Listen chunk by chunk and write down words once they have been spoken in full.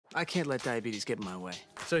I can't let diabetes get in my way.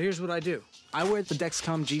 So here's what I do. I wear the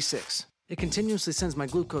Dexcom G6. It continuously sends my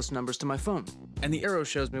glucose numbers to my phone, and the arrow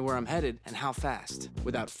shows me where I'm headed and how fast,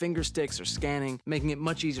 without finger sticks or scanning, making it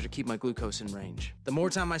much easier to keep my glucose in range. The more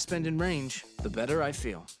time I spend in range, the better I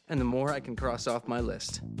feel, and the more I can cross off my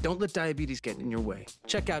list. Don't let diabetes get in your way.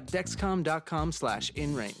 Check out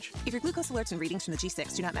Dexcom.com/inrange. If your glucose alerts and readings from the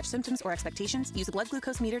G6 do not match symptoms or expectations, use a blood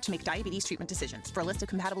glucose meter to make diabetes treatment decisions. For a list of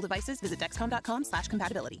compatible devices, visit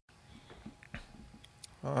Dexcom.com/compatibility.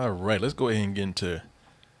 All right, let's go ahead and get into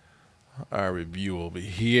our review over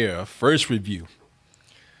here. First review.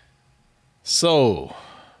 So,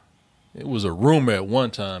 it was a rumor at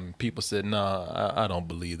one time. People said, nah, I don't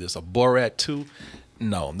believe this. A Borat 2?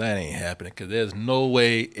 No, that ain't happening because there's no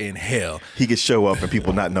way in hell. He could show up and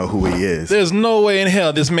people not know who he is. There's no way in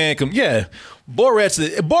hell this man can. Yeah,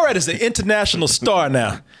 Borat is an international star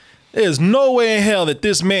now. There's no way in hell that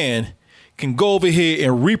this man can go over here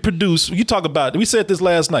and reproduce. You talk about, we said this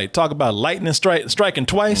last night, talk about lightning striking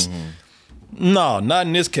twice. Mm-hmm. No, not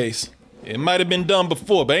in this case. It might have been done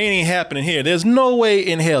before, but it ain't happening here. There's no way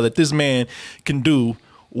in hell that this man can do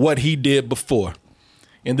what he did before.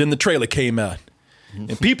 And then the trailer came out.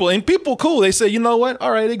 And people cool. They say, you know what?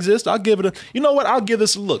 All right, it exists. I'll give it you know what? I'll give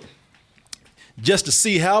this a look. Just to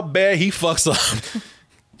see how bad he fucks up.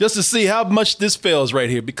 Just to see how much this fails right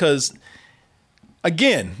here. Because,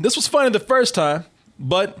 again, this was funny the first time,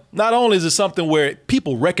 but not only is it something where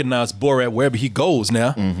people recognize Borat wherever he goes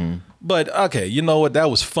now, but, okay, you know what? That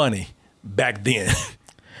was funny back then.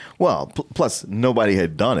 Well, plus nobody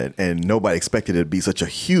had done it, and nobody expected it to be such a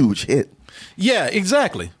huge hit. Yeah,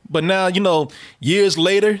 exactly. But now, you know, years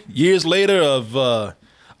later of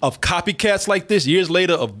copycats like this, years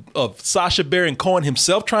later of Sacha Baron Cohen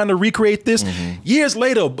himself trying to recreate this, years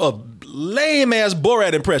later of lame ass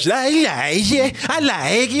Borat impression. I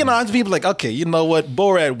like, you know, people like, okay, you know what?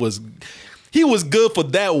 Borat was good for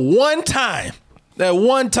that one time.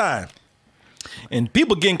 And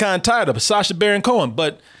people getting kind of tired of Sacha Baron Cohen.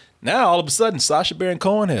 But now all of a sudden, Sacha Baron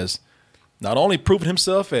Cohen has not only proven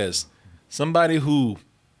himself as somebody who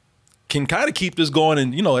can kind of keep this going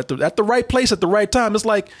and, you know, at the right place at the right time. It's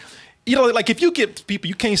like, you know, like if you give people,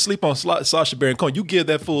 you can't sleep on Sacha Baron Cohen, you give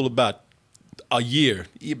that fool about a year,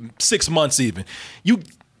 even 6 months even. You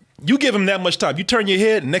give him that much time. You turn your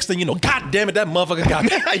head, and next thing you know, God damn it, that motherfucker got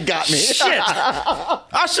me. I got me. Shit.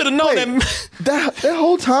 I should have known that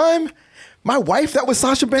whole time. My wife, that was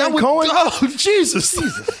Sacha Baron Cohen. Oh, Jesus.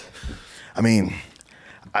 I mean,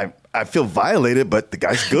 I feel violated, but the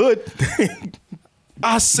guy's good.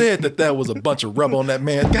 I said that was a bunch of rub on that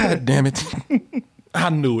man. God damn it. I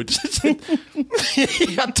knew it. I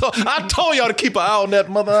told y'all to keep an eye on that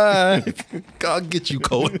mother. I'll get you,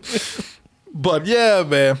 Cohen. But yeah,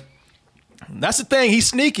 man. That's the thing. He's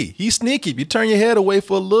sneaky. If you turn your head away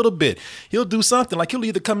for a little bit, he'll do something. Like he'll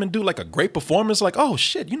either come and do like a great performance, like, oh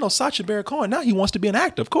shit, you know, Sacha Baron Cohen, now he wants to be an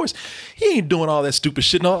actor. Of course, he ain't doing all that stupid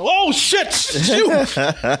shit. No. Oh shit, shoot.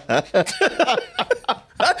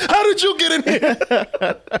 How did you get in here?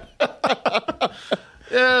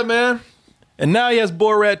 Yeah, man. And now he has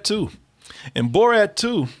Borat 2. And Borat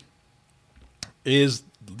 2 is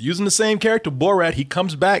using the same character, Borat. He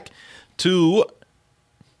comes back to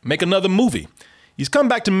make another movie. He's come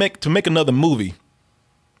back to make another movie.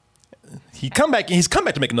 He's come back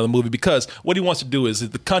to make another movie because what he wants to do is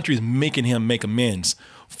the country is making him make amends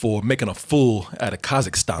for making a fool out of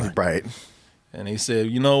Kazakhstan. Right. And he said,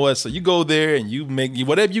 you know what? So you go there and you make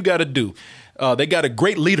whatever you got to do. They got a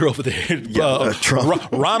great leader over there.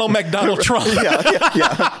 Trump. Ronald McDonald Trump.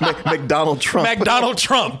 yeah. McDonald Trump. McDonald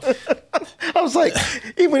Trump. I was like,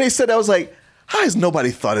 even when they said that, I was like, how has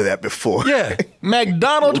nobody thought of that before? Yeah.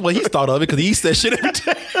 McDonald, well, he's thought of it because he eats that shit every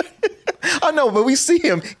day. I know, but we see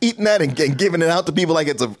him eating that and giving it out to people like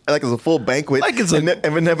it's a full banquet.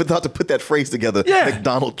 And we never thought to put that phrase together. Yeah.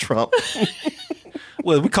 McDonald Trump.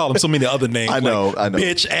 Well, we call him so many other names. I know.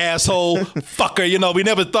 Bitch, asshole, fucker. You know, we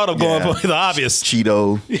never thought of going for the obvious.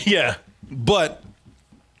 Cheeto. Yeah. But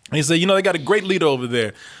he said, you know, they got a great leader over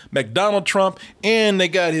there, McDonald Trump, and they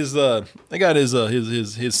got his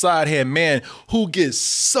side hand man who gets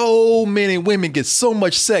so many women, gets so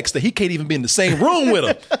much sex that he can't even be in the same room with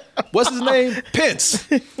them. What's his name? Pence.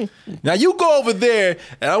 Now you go over there,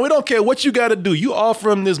 and we don't care what you got to do. You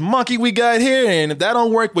offer him this monkey we got here, and if that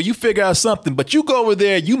don't work, well, you figure out something. But you go over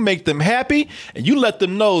there, you make them happy, and you let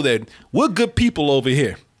them know that we're good people over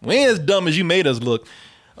here. We ain't as dumb as you made us look.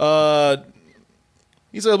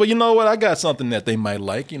 He said, well, you know what? I got something that they might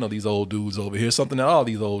like. You know, these old dudes over here, something that all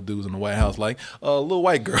these old dudes in the White House like. A little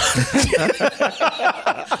white girl.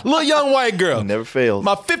 Little young white girl. Never fails.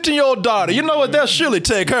 My 15-year-old daughter. You know what? They'll surely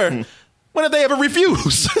take her. When have they ever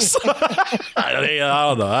refused? I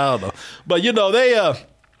don't know. But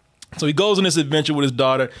so he goes on this adventure with his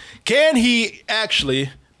daughter. Can he actually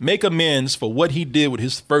make amends for what he did with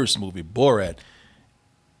his first movie, Borat?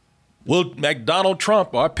 Will Donald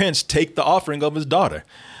Trump or Pence take the offering of his daughter?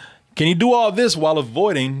 Can he do all this while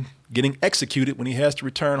avoiding getting executed when he has to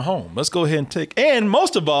return home? Let's go ahead and and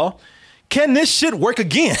most of all, can this shit work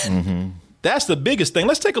again? Mm-hmm. That's the biggest thing.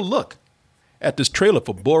 Let's take a look at this trailer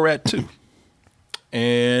for Borat 2.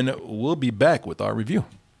 And we'll be back with our review.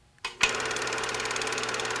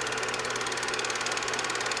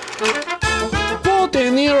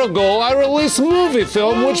 14 years ago, I released a movie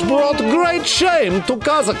film which brought great shame to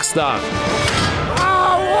Kazakhstan.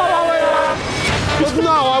 But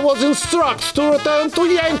now I was instructed to return to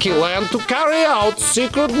Yankee Land to carry out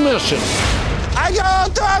secret mission. I go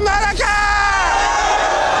to America!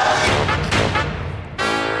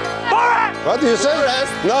 Borat! What do you say?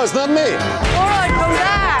 No, it's not me. Borat, come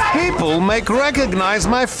back! People may recognize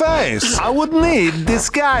my face. I would need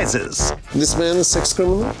disguises. This man is sex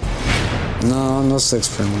criminal? No sex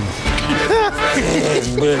criminal.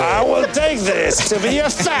 I will take this to be a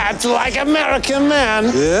fat, like American man.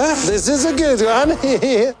 Yeah? This is a good one.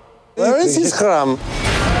 Where is his crumb?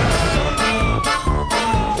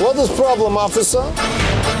 What is problem, officer?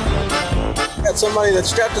 Got somebody that's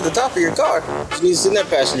strapped to the top of your car. He's in that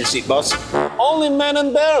passenger seat, boss. Only men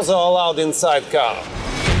and bears are allowed inside car.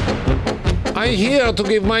 I'm here to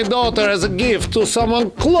give my daughter as a gift to someone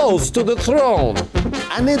close to the throne.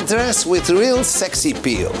 I need dress with real sexy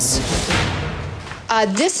peels.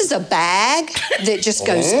 This is a bag that just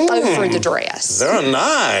goes over the dress. They're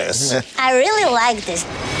nice. I really like this.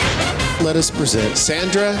 Let us present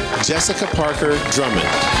Sandra Jessica Parker Drummond.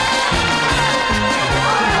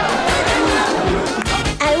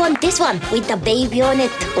 I want this one with the baby on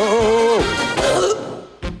it.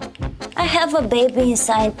 I have a baby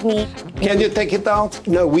inside me. Can you take it out?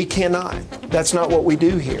 No, we cannot. That's not what we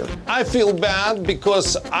do here. I feel bad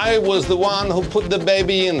because I was the one who put the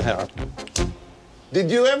baby in her.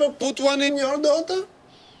 Did you ever put one in your daughter?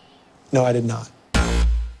 No, I did not.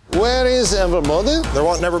 Where is everybody? They're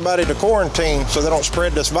wanting everybody to quarantine so they don't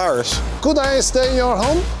spread this virus. Could I stay in your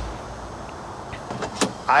home?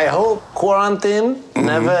 I hope quarantine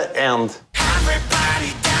never ends.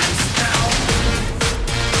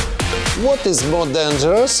 What is more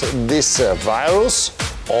dangerous, this virus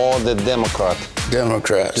or the Democrat?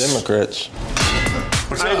 Democrats.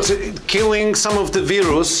 Killing some of the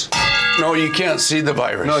virus. No, you can't see the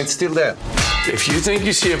virus. No, it's still there. If you think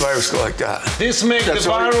you see a virus go like that. This makes the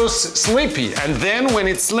virus sleepy. And then when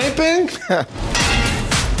it's sleeping...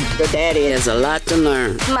 Your daddy has a lot to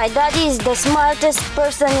learn. My daddy is the smartest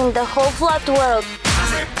person in the whole flat world.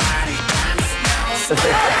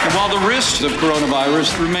 While the risk of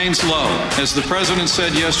coronavirus remains low, as the president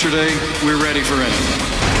said yesterday, we're ready for anything.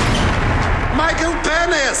 Michael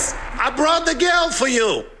Penis, I brought the girl for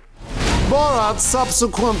you. Borat's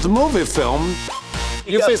subsequent movie film.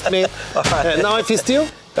 You fist me. Now I fist you?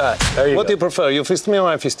 There you what go. do you prefer? You fist me or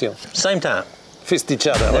I fist you? Same time. Fist each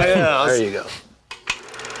other. Yeah, there you go.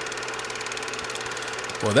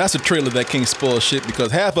 Well, that's a trailer that can't spoil shit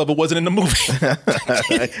because half of it wasn't in the movie.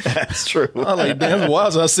 That's true. I was like, damn, why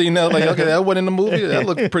was I seeing that? Like, okay, that wasn't in the movie. That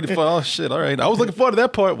looked pretty fun. Oh, shit, all right. I was looking forward to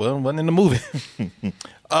that part. Well, it wasn't in the movie.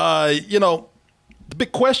 The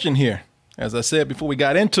big question here, as I said before we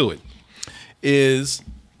got into it, is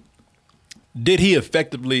did he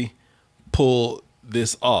effectively pull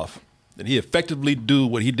this off? Did he effectively do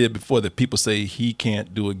what he did before that people say he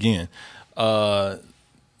can't do again? The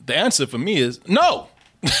answer for me is no.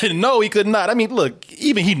 No, he could not. I mean, look,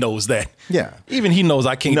 even he knows that. Yeah. Even he knows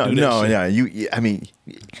I can't do that shit. I mean,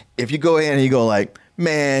 if you go in and you go like,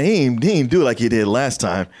 man, he didn't do it like he did last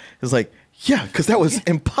time. It's like, yeah, because that was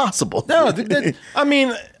impossible. No, I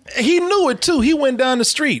mean, he knew it too. He went down the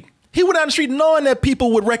street. He went down the street knowing that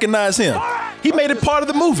people would recognize him. He made it part of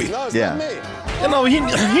the movie. Yeah.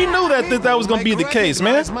 He knew that was going to be the case,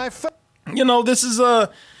 man. This is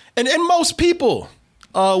and most people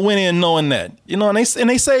went in knowing that, and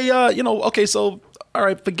they say, okay, so all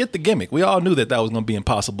right, forget the gimmick. We all knew that was going to be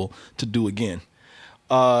impossible to do again.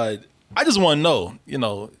 I just want to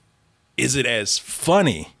know, is it as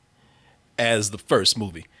funny as the first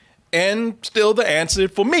movie? And still the answer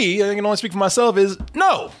for me, I speak for myself, is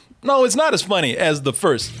no, it's not as funny as the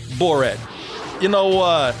first Borat.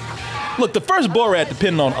 Look, the first Borat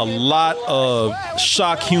depended on a lot of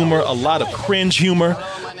shock humor, a lot of cringe humor,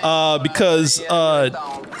 because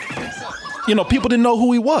people didn't know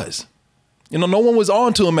who he was. No one was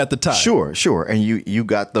on to him at the time. Sure. And you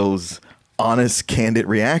got those honest, candid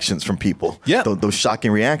reactions from people. Yeah. Those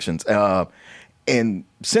shocking reactions. And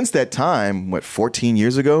since that time, 14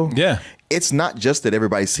 years ago? Yeah. It's not just that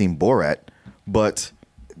everybody's seen Borat, but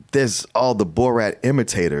there's all the Borat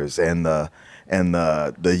imitators and the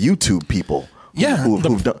YouTube people.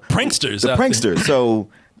 Who've done pranksters. The pranksters. So,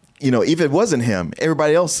 if it wasn't him,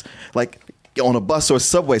 everybody else, like on a bus or a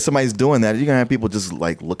subway, somebody's doing that. You're gonna have people just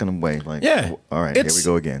like looking away, like, all right, here we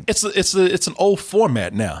go again. It's an old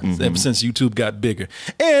format now. Ever since YouTube got bigger,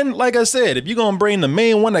 and like I said, if you're gonna bring the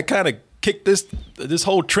main one that kind of kicked this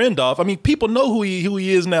whole trend off, I mean, people know who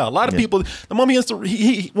he is now. A lot of people, the moment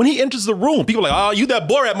when he enters the room, people are like, oh, you that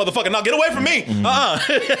Borat motherfucker, now get away from me.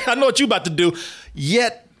 I know what you about to do.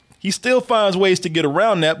 Yet he still finds ways to get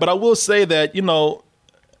around that. But I will say that,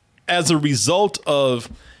 as a result of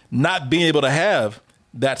not being able to have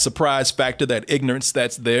that surprise factor, that ignorance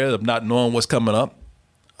that's there of not knowing what's coming up,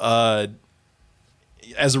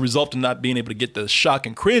 as a result of not being able to get the shock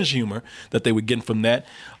and cringe humor that they were getting from that,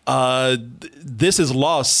 this has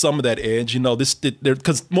lost some of that edge.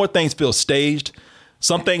 Because more things feel staged.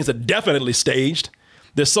 Some things are definitely staged.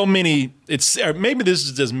 There's so many. Maybe this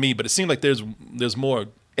is just me, but it seems like there's more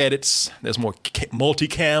edits. There's more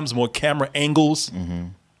multicams, more camera angles.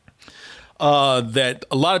 That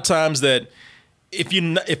a lot of times that if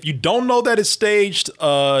you don't know that it's staged,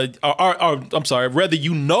 I'm sorry, rather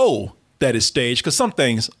you know that it's staged, because some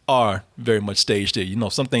things are very much staged here.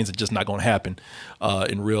 Some things are just not going to happen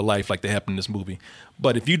in real life like they happen in this movie.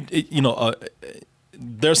 But if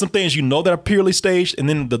there are some things that are purely staged, and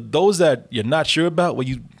then those that you're not sure about,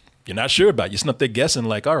 you're not sure about. You're sitting up there guessing,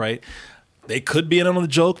 like, all right, they could be in on the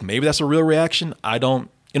joke. Maybe that's a real reaction. I'm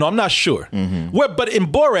not sure. But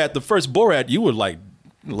in Borat, the first Borat, you were like,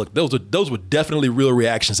 look, those were definitely real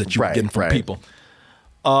reactions that you were getting from people.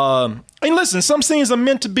 Listen, some scenes are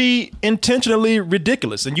meant to be intentionally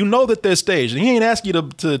ridiculous, and that they're staged, and he ain't ask you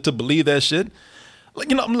to believe that shit. Like,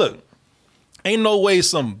 look, ain't no way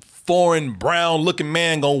some foreign brown looking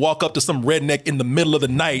man gonna walk up to some redneck in the middle of the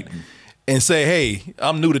night and say, hey,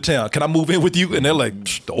 I'm new to town, can I move in with you? And they're like,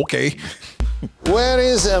 okay. Where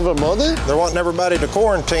is everybody? They're wanting everybody to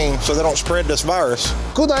quarantine so they don't spread this virus.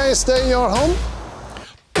 Could I stay in your home?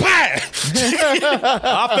 I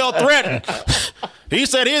felt threatened. He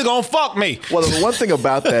said he's gonna fuck me. Well, the one thing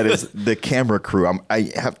about that is the camera crew.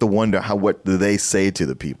 I have to wonder what do they say to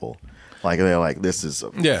the people? Like, they're like, this is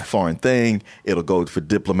a foreign thing. It'll go for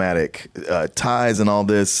diplomatic ties and all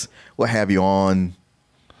this. What have you on?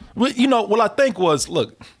 Well, what I think was,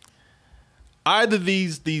 look, either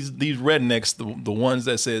these rednecks, the ones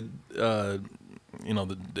that said, the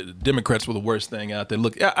Democrats were the worst thing out there.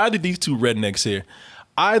 Look, either these two rednecks here,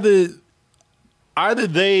 either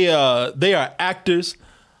they are actors,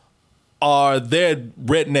 or they're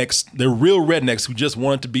rednecks. They're real rednecks who just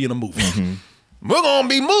wanted to be in a movie. We're gonna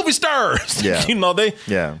be movie stars. Yeah.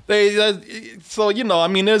 So I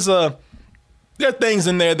mean, there are things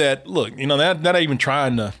in there that look, that ain't even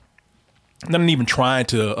trying to. Not even trying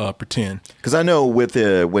to pretend. Because I know with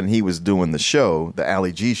when he was doing the show, the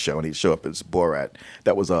Ali G show, and he'd show up as Borat,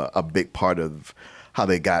 that was a big part of how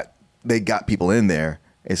they got people in there,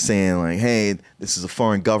 is saying like, hey, this is a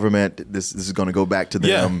foreign government. This is going to go back to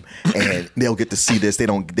them, and they'll get to see this. They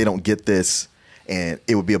don't get this, and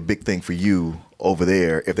it would be a big thing for you over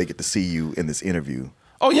there if they get to see you in this interview.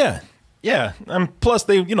 Oh yeah. Yeah, and plus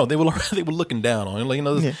they were looking down on him, like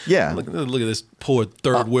look at this poor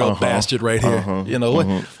third world bastard right here. They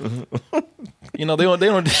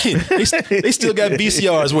still got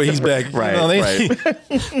VCRs where he's back.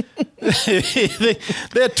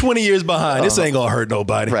 They're 20 years behind. This ain't gonna hurt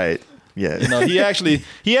nobody. Right. Yeah. He actually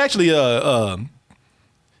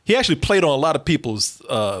played on a lot of people's.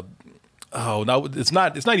 It's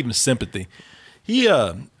not even sympathy.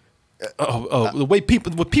 The way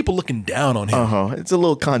people looking down on him. It's a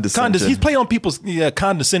little condescending. He's playing on people's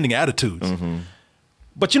condescending attitudes.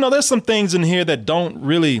 But there's some things in here that don't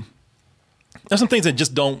really. There's some things that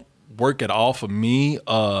just don't work at all for me,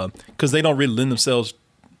 because they don't really lend themselves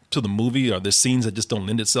to the movie, or there's scenes that just don't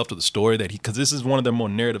lend itself to the story because this is one of their more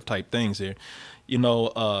narrative type things here.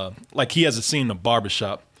 Like he has a scene in a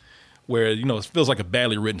barbershop where, it feels like a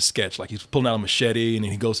badly written sketch. Like he's pulling out a machete and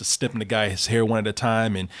then he goes to snipping the guy's hair one at a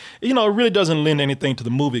time. And, it really doesn't lend anything to the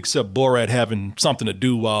movie except Borat having something to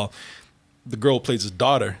do while the girl who plays his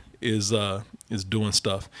daughter is doing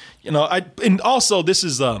stuff. And also this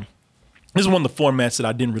is one of the formats that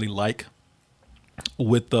I didn't really like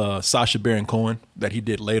with Sacha Baron Cohen that he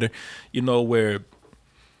did later, where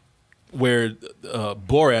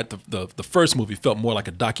Borat, the first movie, felt more like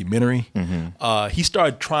a documentary. He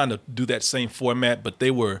started trying to do that same format, but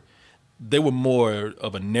they were they were more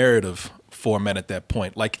of a narrative format at that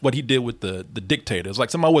point, like what he did with the Dictator. It was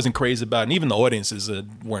like something I wasn't crazy about, and even the audiences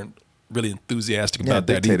weren't really enthusiastic about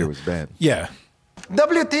that Dictator either. was bad. Yeah.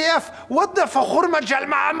 WTF? What the فخور مجال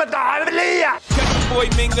محمد عملية. Boy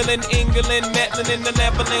mingling, England, meddling in the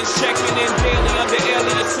Netherlands, checking in daily under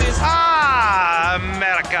aliases. Ah,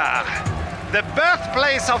 America, the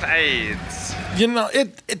birthplace of AIDS. You know,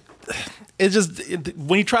 it just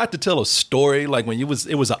when he tried to tell a story, like when it was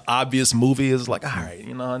an obvious movie, it's like, all right,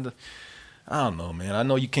 you know, I don't know, man. I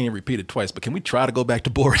know you can't repeat it twice, but can we try to go back to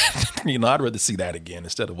Borat? You know, I'd rather see that again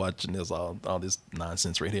instead of watching this all this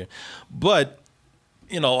nonsense right here. But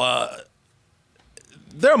you know,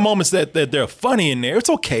 there are moments that they're funny in there. It's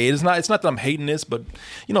okay. It's not that I'm hating this, but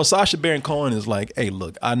you know, Sacha Baron Cohen is like, hey,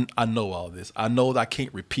 look, I know all this. I know that I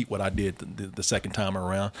can't repeat what I did the second time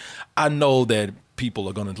around. I know that people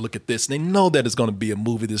are going to look at this and they know that it's going to be a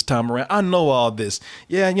movie this time around. I know all this.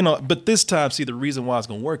 Yeah, you know, but this time, see, the reason why it's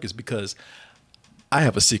going to work is because I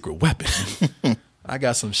have a secret weapon. I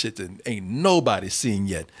got some shit that ain't nobody seen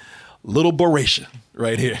yet. Little Boratia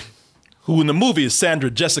right here, who in the movie is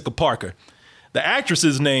Sandra Jessica Parker. The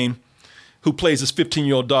actress's name, who plays this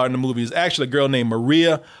 15-year-old daughter in the movie, is actually a girl named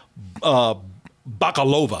Maria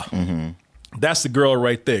Bakalova. Mm-hmm. That's the girl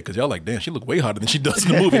right there, because y'all like, damn, she look way harder than she does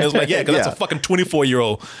in the movie. And it's like, yeah, because that's a fucking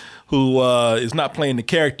 24-year-old who is not playing the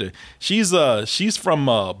character. She's from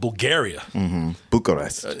Bulgaria. Mm-hmm.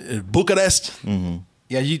 Bucharest. Bucharest. Mm-hmm.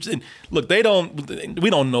 Yeah, look, we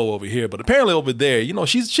don't know over here, but apparently over there, you know,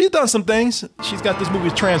 she's done some things. She's got this movie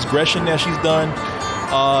Transgression that she's done.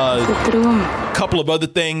 A couple of other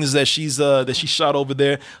things that she shot over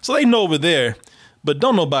there. So they know over there, but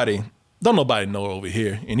don't nobody know her over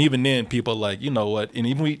here. And even then, people are like, you know what? And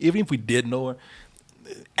even if we did know her,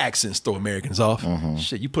 accents throw Americans off. Mm-hmm.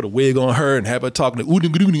 Shit, you put a wig on her and have her talking to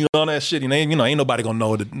and all that shit, and ain't nobody gonna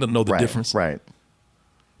know the difference. Right.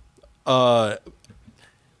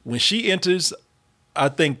 When she enters, I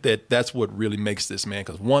think that's what really makes this, man,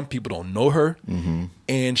 because one, people don't know her, mm-hmm.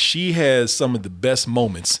 and she has some of the best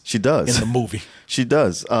moments. She does in the movie. She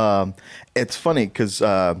does. It's funny because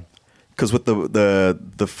with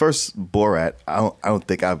the first Borat, I don't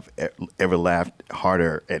think I've ever laughed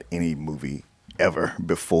harder at any movie ever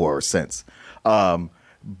before or since.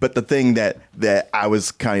 But the thing that I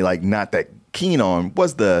was kind of like not that keen on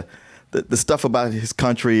was the stuff about his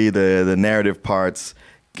country, the narrative parts.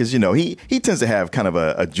 Because, you know, he tends to have kind of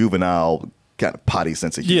a juvenile kind of potty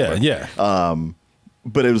sense of humor. Yeah.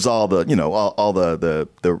 But it was all the, you know, all the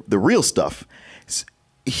real stuff.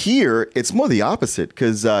 Here, it's more the opposite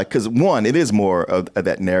because one, it is more of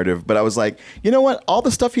that narrative. But I was like, you know what? All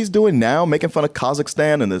the stuff he's doing now, making fun of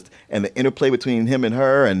Kazakhstan and the interplay between him and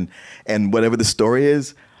her and whatever the story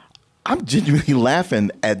is, I'm genuinely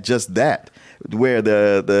laughing at just that. Where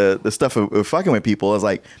the stuff of fucking with people is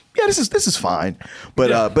like, yeah, this is fine,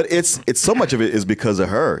 but it's so much of it is because of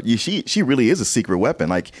her. She really is a secret weapon.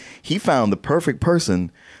 Like he found the perfect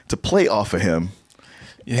person to play off of him,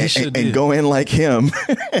 and go in like him,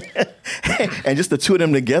 and just the two of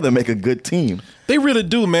them together make a good team. They really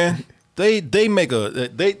do, man. They make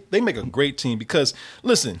a great team because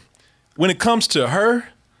listen, when it comes to her,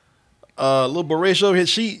 little Boratia over here,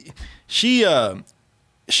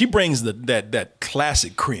 she brings that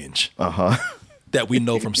classic cringe that we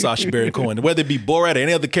know from Sacha Baron Cohen, whether it be Borat or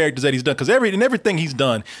any other characters that he's done. Because everything he's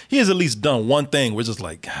done, he has at least done one thing where it's just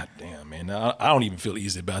like, God damn, man, I don't even feel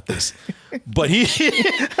easy about this. But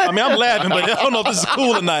I mean, I'm laughing, but I don't know if this is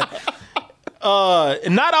cool or not.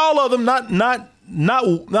 And not all of them, not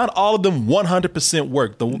all of them 100%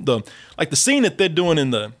 work. The like the scene that they're doing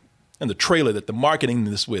in the trailer that they're marketing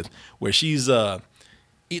this with, where she's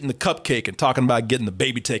eating the cupcake and talking about getting the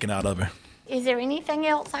baby taken out of her. Is there anything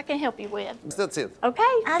else I can help you with? That's it.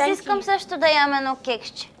 Okay, Аз искам също да яме едно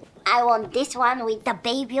кекче. I want this one with the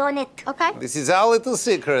baby on it. Okay. This is our little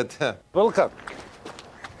secret. Welcome.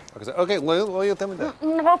 Okay, what you tell me that?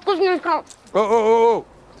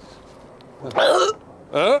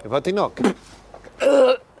 איפה תינוק?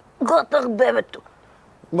 גוטר בבטו.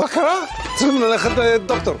 מה קרה? צריכים ללכת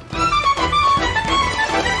לדוקטור.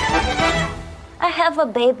 I have a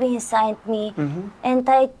baby inside me, and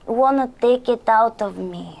I want to take it out of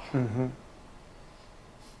me. Mm-hmm.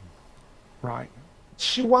 Right.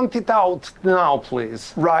 She wants it out now,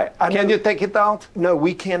 please. Right. Can you take it out? No,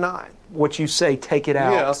 we cannot. What you say, take it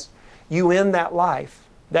out. Yes. You end that life.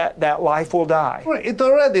 That life will die. Right. It's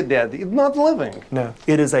already dead. It's not living. No.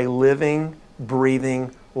 It is a living,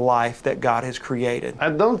 breathing life that God has created. I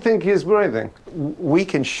don't think he's breathing. We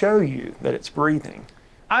can show you that it's breathing.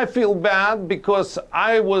 I feel bad because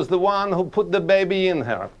I was the one who put the baby in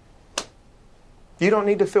her. You don't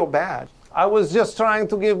need to feel bad. I was just trying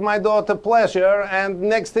to give my daughter pleasure, and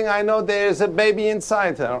next thing I know, there's a baby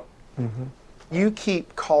inside her. You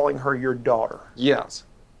keep calling her your daughter. Yes.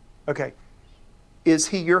 Okay. Is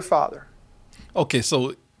he your father? Okay,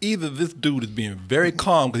 so either this dude is being very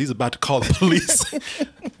calm because he's about to call the police,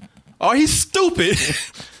 or he's stupid,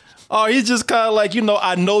 or he's just kind of like,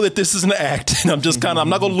 I know that this is an act, and I'm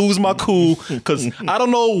not going to lose my cool because I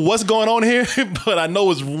don't know what's going on here, but I know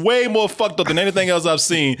it's way more fucked up than anything else I've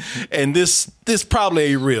seen, and this probably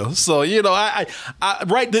ain't real. So, I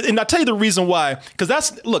and I tell you the reason why, because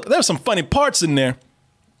there's some funny parts in there,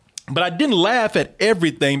 but I didn't laugh at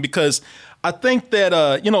everything because I think that,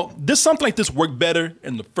 this something like this worked better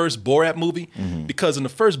in the first Borat movie because in the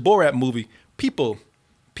first Borat movie, people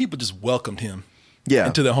just welcomed him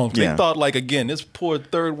into their homes. They thought again, this poor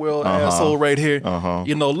third world asshole right here,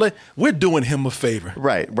 we're doing him a favor.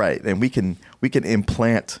 Right. And we can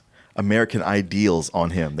implant American ideals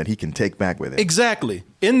on him that he can take back with him. Exactly.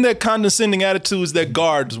 In their condescending attitudes, their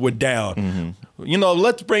guards were down.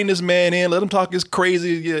 Let's bring this man in, let him talk his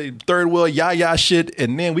crazy third world yah shit,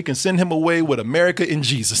 and then we can send him away with America and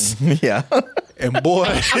Jesus. Yeah. And boy.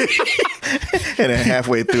 And then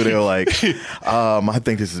halfway through, they were like, I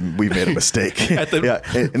think we've made a mistake. And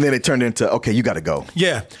then it turned into, okay, you got to go.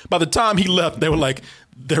 Yeah. By the time he left, they were like,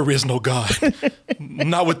 there is no God.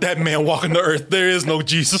 Not with that man walking the earth. There is no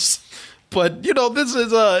Jesus. But, this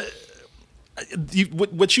is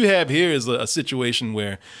what you have here is a situation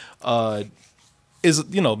where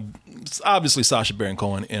it's obviously Sacha Baron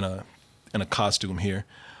Cohen in a costume here.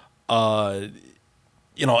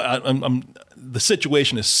 The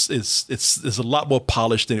situation is a lot more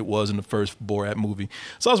polished than it was in the first Borat movie.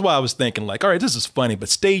 So that's why I was thinking all right, this is funny, but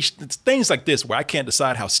things like this where I can't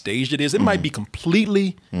decide how staged it is, it might be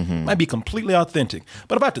completely authentic.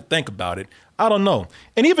 But if I have to think about it, I don't know.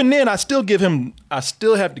 And even then, I still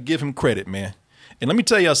have to give him credit, man. And let me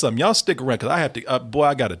tell y'all something. Y'all stick around because I have to.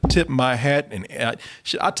 I got to tip my hat and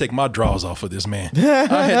I take my drawers off for this man.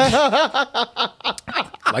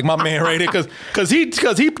 Like my man right here, because he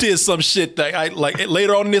did some shit that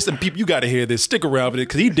later on in this, and people, you got to hear this. Stick around with it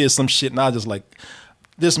because he did some shit, and I just like,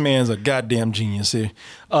 this man's a goddamn genius here.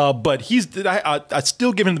 But I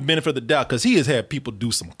still give him the benefit of the doubt because he has had people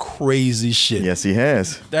do some crazy shit. Yes, he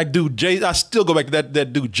has. That dude, I still go back to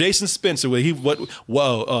that dude, Jason Spencer, where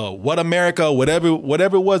What America, whatever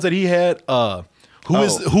it was that he had.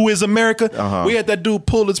 Who is America? We had that dude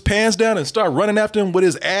pull his pants down and start running after him with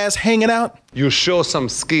his ass hanging out. You show some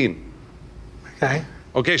skin. Okay.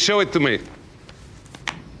 Okay, show it to me.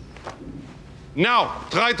 Now,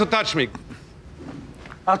 try to touch me.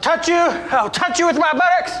 I'll touch you. I'll touch you with my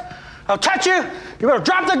buttocks. I'll touch you. You better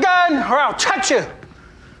drop the gun or I'll touch you.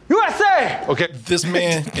 USA. Okay. This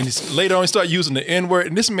man, and later on he started using the N-word,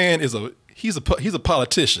 and this man he's a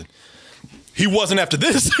politician. He wasn't after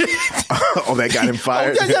this. Oh, that got him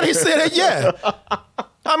fired? Oh, yeah, he said that, yeah.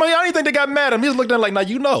 I mean, I don't even think they got mad at him. He just looked at him like, now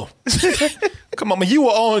Come on, man, you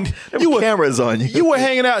were cameras on you. You were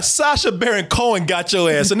hanging out. Sacha Baron Cohen got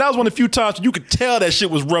your ass. And that was one of the few times you could tell that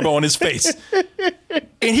shit was rubber on his face.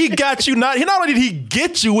 And he got you, not only did he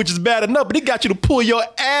get you, which is bad enough, but he got you to pull your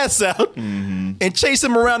ass out and chase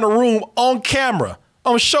him around the room on camera,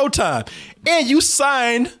 on Showtime. And you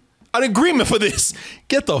signed an agreement for this.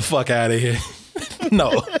 Get the fuck out of here.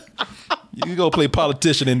 No. You go play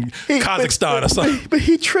politician in Kazakhstan or something. But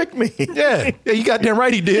he tricked me. Yeah, you goddamn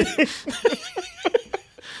right he did.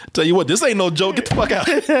 Tell you what, this ain't no joke. Get the fuck out.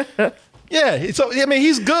 Yeah, so I mean,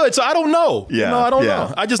 he's good. So I don't know. Yeah, I don't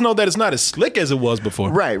know. I just know that it's not as slick as it was before.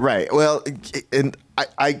 Right. Well, and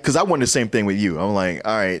because I wonder the same thing with you. I'm like,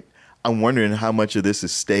 all right, I'm wondering how much of this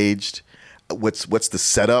is staged. What's the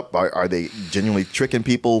setup? Are they genuinely tricking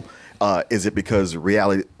people? Is it because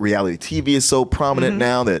reality TV is so prominent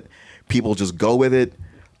now that people just go with it?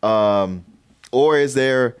 Or is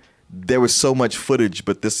there was so much footage,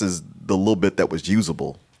 but this is the little bit that was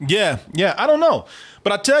usable? Yeah, I don't know.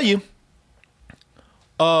 But I tell you,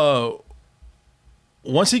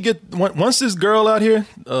 once this girl out here,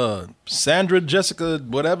 Sandra Jessica,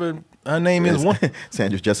 whatever her name is,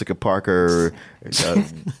 Sandra Jessica Parker,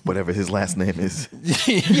 whatever his last name is.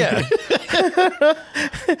 Yeah.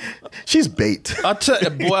 She's bait. I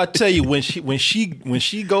tell you, when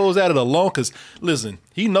she goes at it alone, because listen,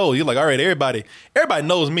 he knows, you're like, all right, everybody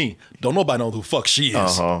knows me. Don't nobody know who the fuck she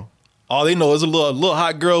is. all they know is a little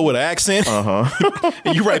hot girl with an accent. And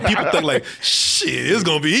you right, people think like, shit, it's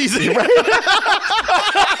gonna be easy.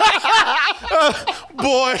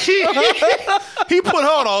 Boy, he put her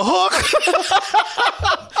on a hook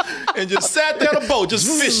and just sat there on a boat,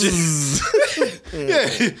 just fishing.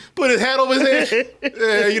 Yeah, put his hat over his head.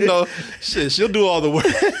 Yeah, you know, shit, she'll do all the work.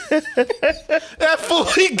 That fool,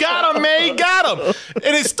 he got him, man. He got him.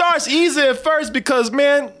 And it starts easy at first because,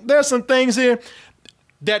 man, there's some things here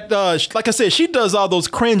that, like I said, she does all those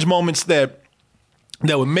cringe moments that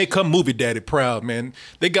would make her movie daddy proud, man.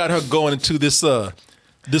 They got her going into this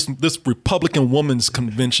Republican women's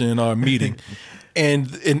convention or meeting.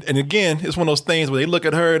 And again, it's one of those things where they look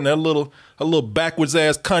at her and her little backwards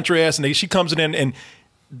ass, country ass, and she comes in and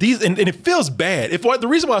it feels bad. The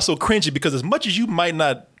reason why it's so cringy, because as much as you might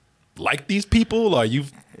not like these people or you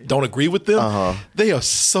don't agree with them, they are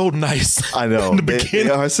so nice. I know. In the beginning.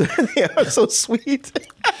 They are so sweet.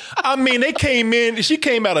 I mean, she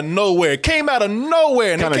came out of nowhere. Kind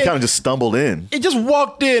of just stumbled in. It just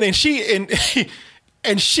walked in and she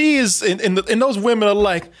is, and those women are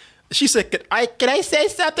like, she said, can I say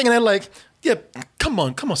something? And they're like, yeah, come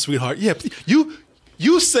on, sweetheart. Yeah,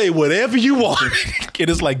 you say whatever you want. And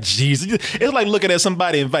it's like, Jesus. It's like looking at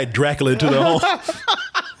somebody invite Dracula into their home.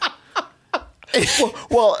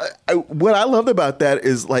 What I loved about that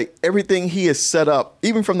is like everything he has set up,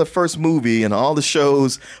 even from the first movie and all the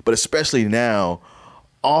shows, but especially now,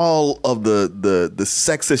 all of the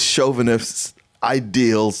sexist chauvinist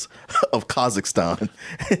ideals of Kazakhstan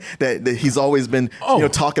that he's always been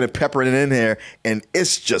talking and peppering it in there, and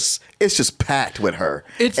it's just packed with her.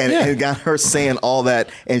 And got her saying all that,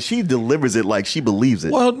 and she delivers it like she believes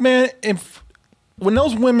it. Well, man, when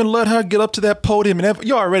those women let her get up to that podium, and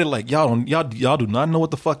you're already like, y'all do not know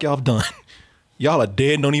what the fuck y'all have done. Y'all are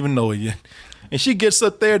dead and don't even know it yet. And she gets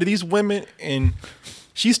up there to these women and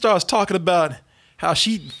she starts talking about how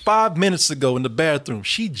 5 minutes ago in the bathroom,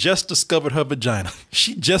 she just discovered her vagina.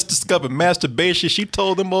 She just discovered masturbation. She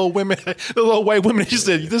told them old women, those old white women, she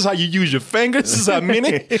said, this is how you use your fingers. This is how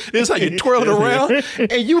many. This is how you twirl it around.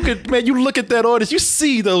 And you look at that audience, you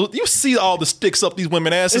see all the sticks up these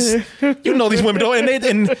women asses. You know these women don't.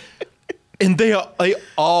 And they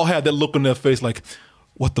all have that look on their face like,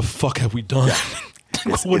 what the fuck have we done? Yeah.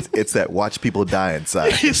 It's that watch people die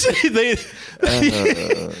inside.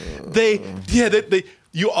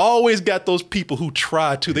 You always got those people who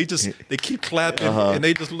try to. They keep clapping and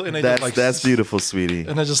they just look and that's beautiful, sweetie.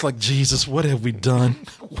 And they're just like, Jesus, what have we done?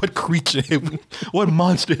 What creature what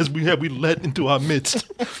monster have we let into our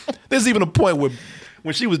midst? There's even a point where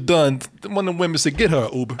when she was done, one of the women said, get her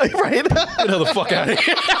an Uber. Right? Get her the fuck out of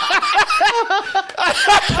here.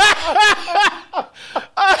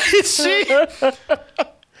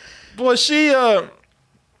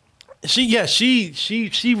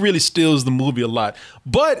 She really steals the movie a lot.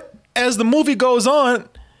 But as the movie goes on,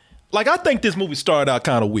 like, I think this movie started out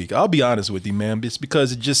kind of weak. I'll be honest with you, man. It's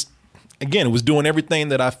because it was doing everything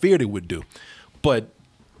that I feared it would do. But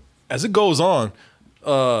as it goes on,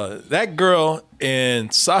 that girl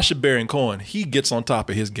and Sacha Baron Cohen, he gets on top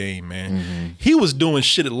of his game, man. Mm-hmm. He was doing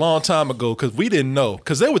shit a long time ago because we didn't know.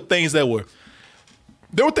 Because there were things that were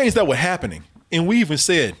happening, and we even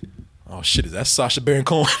said, "Oh shit, is that Sacha Baron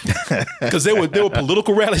Cohen?" Because there were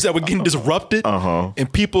political rallies that were getting disrupted,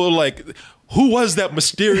 and people were like, "Who was that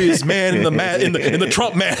mysterious man in the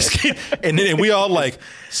Trump mask?" and we all like,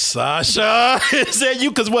 "Sasha, is that you?"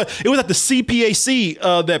 Because it was at the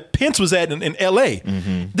CPAC that Pence was at in L.A.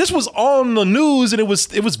 Mm-hmm. This was on the news, and it was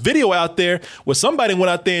video out there where somebody went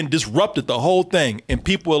out there and disrupted the whole thing. And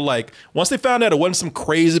people were like, once they found out it wasn't some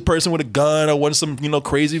crazy person with a gun or wasn't some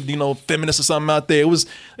crazy feminist or something out there,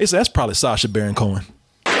 they said that's probably Sacha Baron Cohen.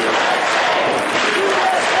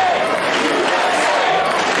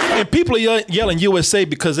 And people are yelling USA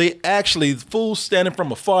because they actually, fools standing from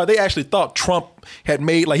afar, they actually thought Trump had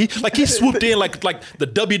made, he swooped in like the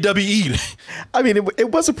WWE. I mean,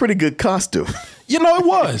 it was a pretty good costume. It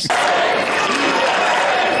was.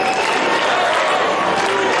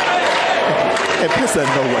 And Pence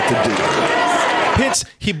doesn't know what to do. Pence,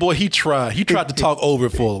 he tried. He tried to talk over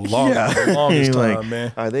it for the longest time,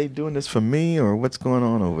 man. Are they doing this for me or what's going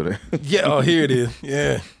on over there? Yeah, here it is.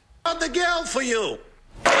 Yeah. The girl for you.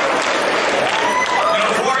 4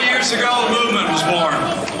 years ago, a movement was born.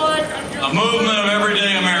 A movement of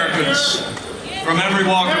everyday Americans from every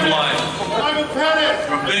walk of life.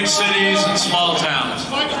 From big cities and small towns.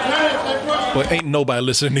 But ain't nobody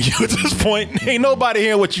listening to you at this point. Ain't nobody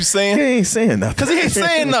hearing what you saying. He ain't saying nothing. Because he ain't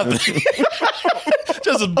saying nothing.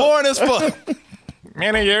 Just as boring as fuck.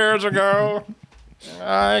 Many years ago.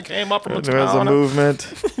 I came up from a There was a town. movement.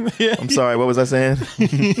 I'm sorry, what was I saying?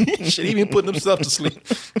 Shit, he even putting himself to sleep.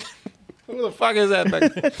 Who the fuck is that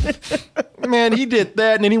back there? Man, he did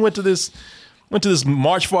that, and then he went to this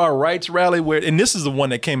March for Our Rights rally where, and this is the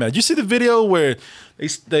one that came out. Did you see the video where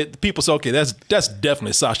the people said, okay, that's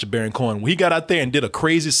definitely Sacha Baron Cohen. He got out there and did a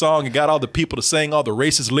crazy song and got all the people to sing all the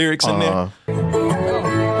racist lyrics in there.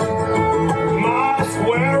 My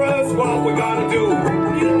swearers, what we gotta do?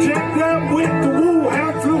 Inject them with the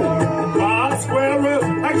Wuhan flu. My swearers,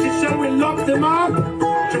 actually, shall we lock them up?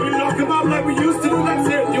 Shall we lock them up like we used to do? That's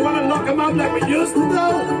it. You wanna lock them up like we used to do?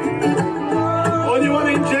 Or you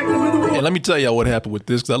wanna inject them with the Wuhan? And let me tell y'all what happened with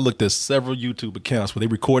this, because I looked at several YouTube accounts where they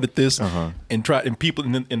recorded this and people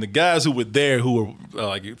and the guys who were there who were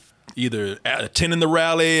like either attending the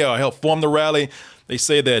rally or helped form the rally, they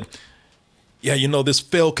say that, yeah, you know, this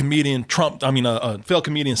failed comedian failed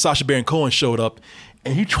comedian Sacha Baron Cohen showed up,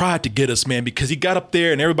 and he tried to get us, man, because he got up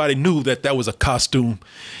there and everybody knew that was a costume,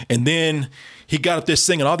 and then he got up there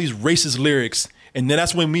singing all these racist lyrics, and then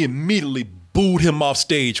that's when we immediately booed him off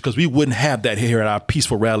stage because we wouldn't have that here at our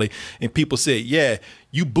peaceful rally. And people said, yeah,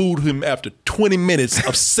 you booed him after 20 minutes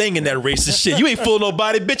of singing that racist shit. You ain't fool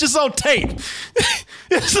nobody, bitch. It's on tape.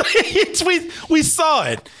 We saw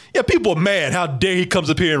it. Yeah, people are mad. How dare he comes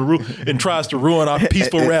up here and tries to ruin our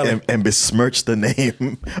peaceful rally. And besmirch the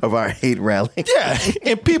name of our hate rally. Yeah,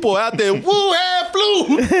 and people out there, Wuhan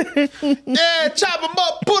flu. Yeah, chop him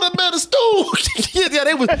up, put him in a stool. Yeah,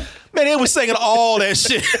 they was singing all that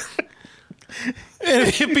shit.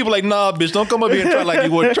 And people like, nah, bitch, don't come up here and try to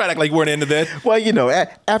act like you weren't into that. Well, you know,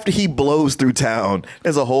 after he blows through town,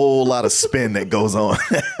 there's a whole lot of spin that goes on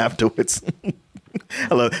afterwards.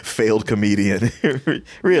 I love failed comedian.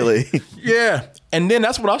 Really? Yeah. And then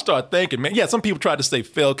that's when I started thinking, man. Yeah, some people tried to say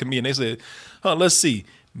failed comedian. They said, let's see,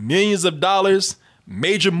 millions of dollars,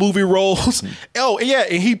 major movie roles. Oh, yeah,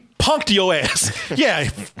 and he punked your ass. Yeah,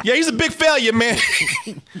 he's a big failure, man.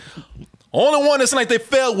 Only one that's like they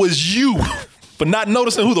failed was you for not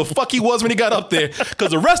noticing who the fuck he was when he got up there.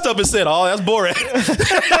 Because the rest of it said, oh, that's Borat.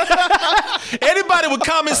 Anybody with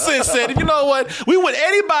common sense said, you know what?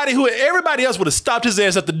 Everybody else would have stopped his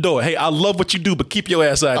ass at the door. Hey, I love what you do, but keep your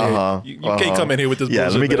ass out of here. You can't come in here with this bullshit. Yeah,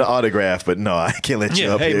 let me get an autograph, but no, I can't let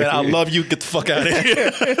you up here. Hey, man, I love you. Get the fuck out of here.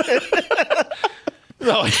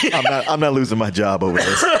 No, I'm not losing my job over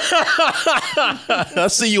this. I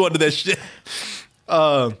see you under that shit.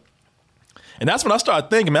 And that's when I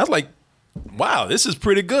started thinking, man, I was like, wow, this is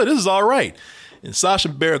pretty good. This is all right. And Sacha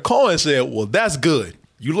Baron Cohen said, well, that's good.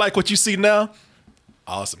 You like what you see now?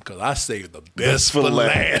 Awesome, because I saved the best for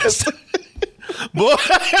last.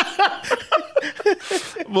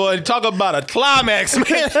 Boy, talk about a climax,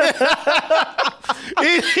 man.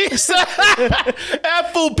 he said,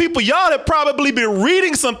 that fool people, y'all have probably been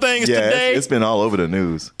reading some things today. It's been all over the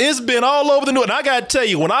news. It's been all over the news. And I got to tell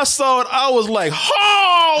you, when I saw it, I was like,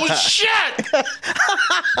 oh, shit.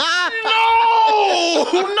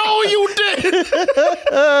 No, you didn't.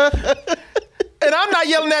 And I'm not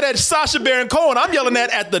yelling at Sacha Baron Cohen. I'm yelling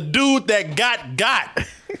at the dude that got.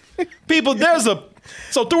 People,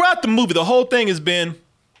 so throughout the movie, the whole thing has been,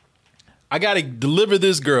 I got to deliver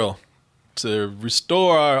this girl to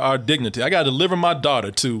restore our dignity. I got to deliver my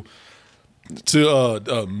daughter to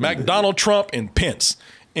McDonald Trump and Pence.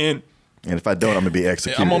 And if I don't, I'm going to be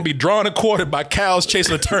executed. I'm going to be drawn and quartered by cows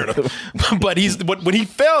chasing a turnip. But when he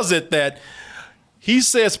fails at that, he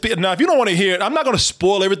says, now, if you don't want to hear it, I'm not going to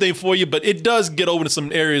spoil everything for you, but it does get over to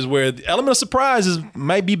some areas where the element of surprises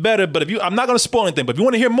might be better. But I'm not going to spoil anything. But if you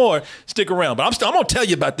want to hear more, stick around. But I'm going to tell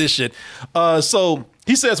you about this shit. So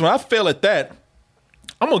he says, when I fail at that,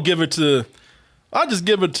 I'll just give it to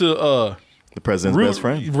the president's best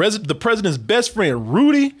friend. The president's best friend,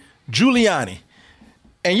 Rudy Giuliani.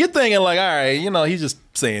 And you're thinking like, all right, you know, he's just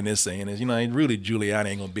saying this. You know, Rudy Giuliani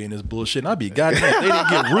ain't gonna be in this bullshit. And I'll be goddamn, they didn't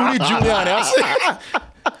get Rudy Giuliani.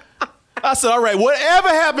 I said, all right, whatever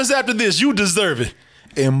happens after this, you deserve it.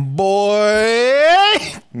 And boy,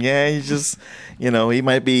 yeah, he just, you know, he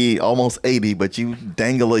might be almost 80, but you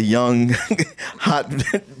dangle a young, hot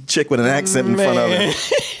chick with an accent in front of him,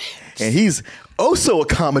 and he's oh so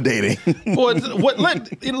accommodating. Look,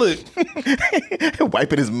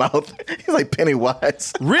 wiping his mouth. He's like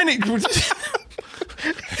Pennywise. Rennie,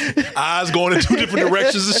 eyes going in two different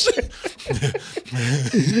directions and shit.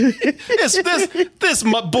 This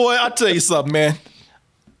my boy. I'll tell you something, man.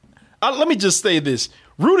 Let me just say this.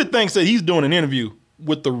 Rudy thinks that he's doing an interview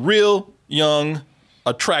with the real young,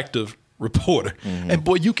 attractive reporter, and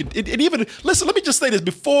boy, you can. It even listen. Let me just say this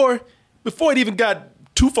before it even got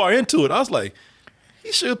too far into it. I was like,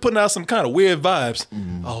 he should have put out some kind of weird vibes.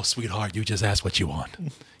 Oh, sweetheart, you just asked what you want.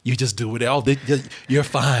 You just do it. You're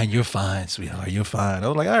fine, sweetheart. You're fine. I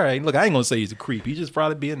was like, all right, look, I ain't gonna say he's a creep. He's just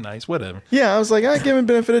probably being nice, whatever. Yeah, I was like, I give him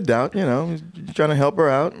benefit of doubt. He's trying to help her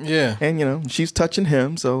out. Yeah, and she's touching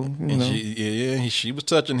him, so she was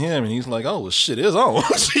touching him, and he's like, oh well, shit, it's on.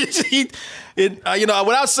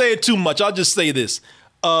 Without saying too much, I'll just say this: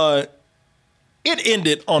 it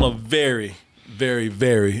ended on a very, very,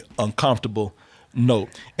 very uncomfortable note.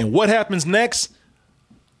 And what happens next?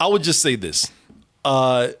 I would just say this.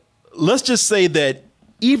 Let's just say that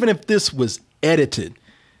even if this was edited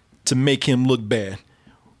to make him look bad,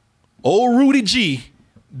 old Rudy G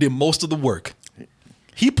did most of the work.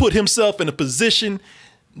 He put himself in a position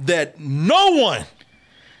that no one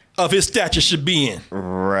of his stature should be in.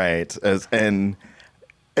 Right. And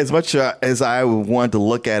as much as I wanted to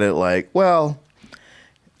look at it like, well,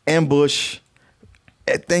 ambush,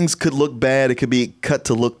 things could look bad. It could be cut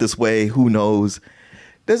to look this way. Who knows?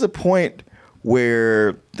 There's a point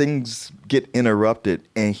where things get interrupted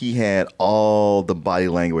and he had all the body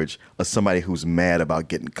language of somebody who's mad about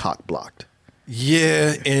getting cock blocked.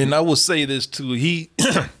 Yeah, and I will say this too.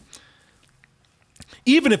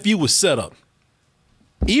 Even if you were set up,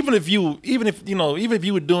 even if you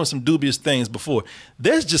were doing some dubious things before,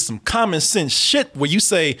 there's just some common sense shit where you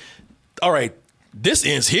say, all right, this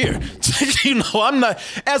ends here. I'm not,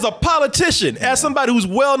 as a politician, as somebody who's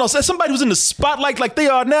well known, as somebody who's in the spotlight like they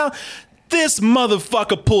are now, this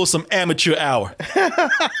motherfucker pulled some amateur hour.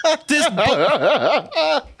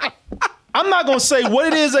 I'm not gonna say what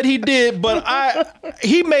it is that he did, but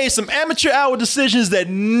he made some amateur hour decisions that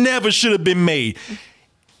never should have been made.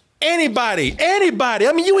 Anybody.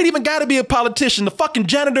 I mean, you ain't even got to be a politician. The fucking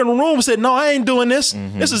janitor in the room said, "No, I ain't doing this.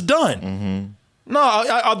 Mm-hmm. This is done." Mm-hmm.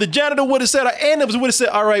 No, the janitor would have said, and it would have said,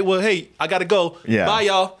 "All right, well, hey, I gotta go. Yeah. Bye,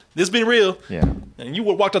 y'all. This been real." Yeah. And you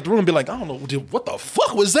would walk out the room and be like, "I don't know, what the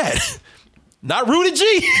fuck was that?" Not Rudy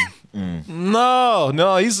G.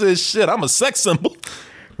 No, he says, "Shit, I'm a sex symbol."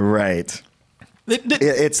 Right.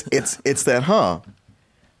 It's that, huh?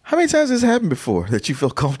 How many times has this happened before that you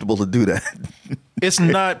feel comfortable to do that? It's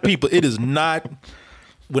not, people. It is not.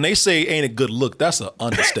 When they say ain't a good look, that's an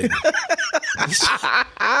understatement.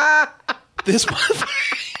 This one,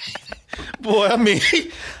 boy, I mean,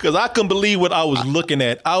 because I couldn't believe what I was looking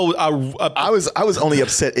at. I was only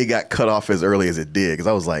upset it got cut off as early as it did, because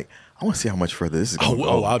I was like, I want to see how much further this is going to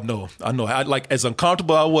go. I know. I like, as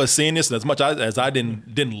uncomfortable I was seeing this, and as much as I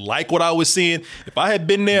didn't like what I was seeing, if I had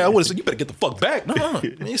been there, I would have said, "You better get the fuck back." No,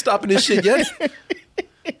 you ain't stopping this shit yet.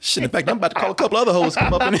 Shit, in fact, I'm about to call a couple other hoes to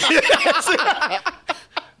come up in here.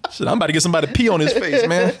 Shit, I'm about to get somebody to pee on his face,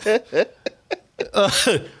 man.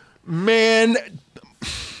 Man.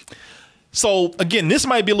 So again, this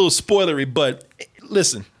might be a little spoilery, but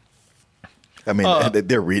listen. I mean,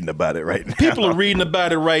 they're reading about it right now. People are reading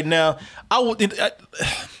about it right now.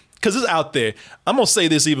 Because it's out there. I'm going to say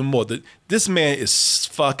this even more. That this man is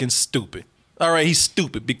fucking stupid. All right, he's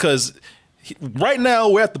stupid because right now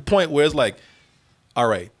we're at the point where it's like, all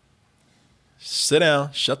right, sit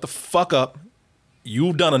down, shut the fuck up.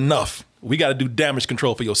 You've done enough. We got to do damage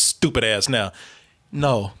control for your stupid ass now.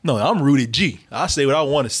 No, I'm Rudy G. I say what I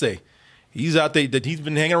want to say. He's out there, that he's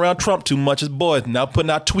been hanging around Trump too much. His boy now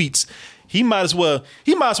putting out tweets. He might as well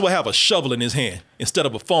have a shovel in his hand instead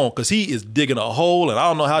of a phone, because he is digging a hole, and I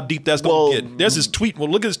don't know how deep that's going to get. There's his tweet. Well,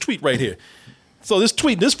 look at his tweet right here. So this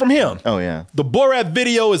is from him. Oh, yeah. The Borat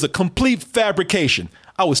video is a complete fabrication.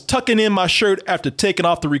 I was tucking in my shirt after taking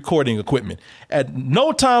off the recording equipment. At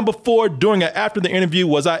no time before, during, or after the interview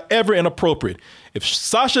was I ever inappropriate. If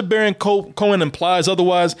Sacha Baron Cohen implies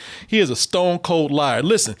otherwise, he is a stone cold liar.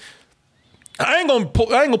 Listen, I ain't gonna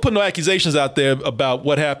put no accusations out there about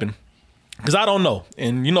what happened, because I don't know.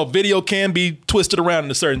 And, video can be twisted around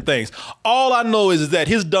into certain things. All I know is that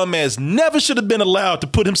his dumb ass never should have been allowed to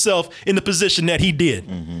put himself in the position that he did.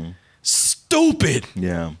 Mm-hmm. Stupid.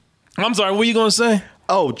 Yeah. I'm sorry, what were you going to say?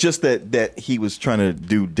 Oh, just that he was trying to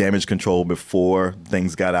do damage control before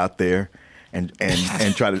things got out there. And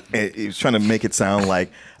he was trying to make it sound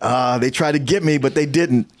like, they tried to get me, but they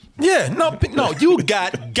didn't. Yeah, no, you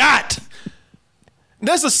got.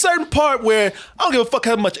 There's a certain part where I don't give a fuck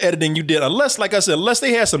how much editing you did, unless, like I said, unless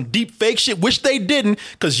they had some deep fake shit, which they didn't,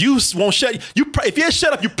 because you won't shut. If you had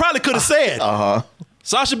shut up, you probably could have said.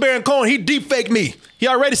 Sacha Baron Cohen, he deep faked me. He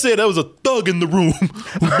already said there was a thug in the room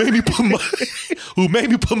who made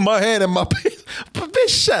me put my hand in my pants. But bitch,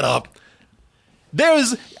 shut up.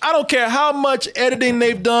 I don't care how much editing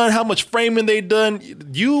they've done, how much framing they've done.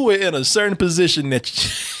 You were in a certain position that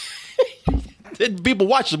people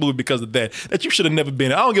watch the movie because of that you should have never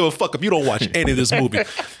been in. I don't give a fuck if you don't watch any of this movie.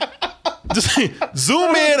 Just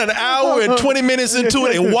zoom in an hour and 20 minutes into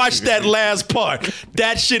it and watch that last part.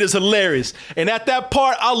 That shit is hilarious. And at that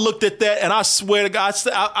part, I looked at that and I swear to God,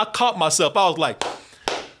 I caught myself. I was like,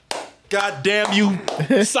 God damn you,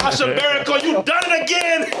 Sacha Baron Cohen, you done it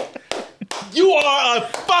again. You are a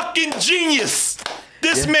fucking genius.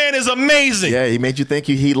 This man is amazing. Yeah, he made you think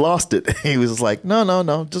he lost it. He was like,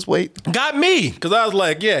 no, just wait. Got me, because I was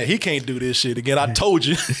like, yeah, he can't do this shit again. I told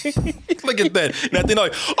you. Look at that. And I think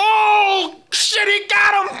like, oh, shit, he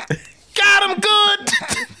got him. Got him good.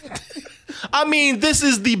 I mean, this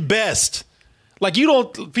is the best. Like,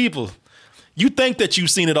 people, you think that you've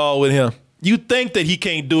seen it all with him. You think that he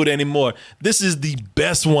can't do it anymore. This is the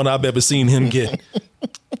best one I've ever seen him get.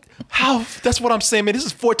 How? That's what I'm saying, man. This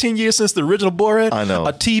is 14 years since the original Borat. I know.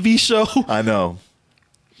 A TV show. I know.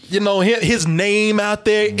 You know, his name out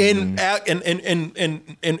there in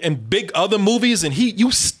big other movies, and you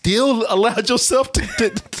still allowed yourself to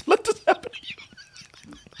let this happen to you.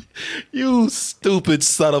 You stupid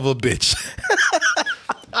son of a bitch.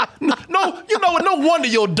 No, you know what? No wonder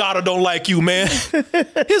your daughter don't like you, man.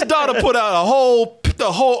 His daughter put out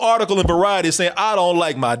the whole article in Variety saying, I don't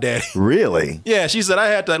like my daddy. Really? Yeah, she said, I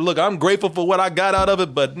had to, look, I'm grateful for what I got out of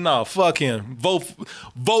it, but no, fuck him.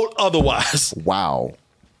 Vote otherwise. Wow.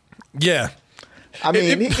 Yeah. I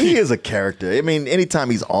mean, he is a character. I mean, anytime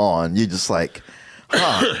he's on, you're just like,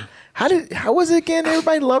 huh. How was it again?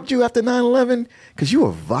 Everybody loved you after 9/11? Because you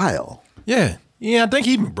were vile. Yeah. Yeah, I think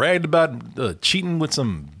he even bragged about cheating with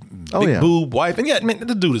some big boob wife. And yeah, man,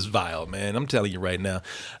 the dude is vile, man. I'm telling you right now.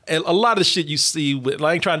 And a lot of the shit you see,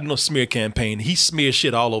 I ain't trying to do no smear campaign. He smears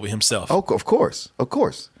shit all over himself. Oh, of course.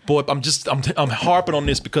 Boy, I'm harping on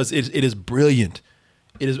this because it is brilliant.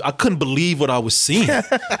 It is. I couldn't believe what I was seeing.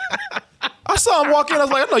 I saw him walk in. I was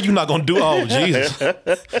like, I know you're not gonna do. Oh, Jesus.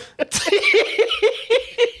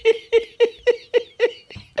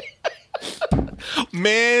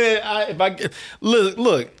 Man,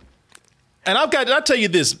 look, and I'll tell you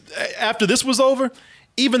this. After this was over,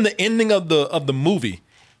 even the ending of the movie,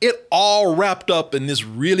 it all wrapped up in this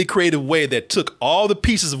really creative way that took all the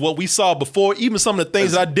pieces of what we saw before, even some of the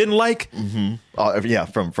things that I didn't like. Mm-hmm.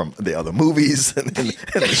 From the other movies and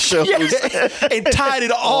the shows. And tied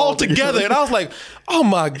it all together. And I was like, oh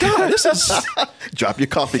my God, this is... Drop your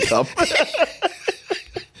coffee cup.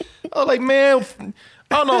 I was like, man,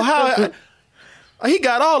 I don't know how... He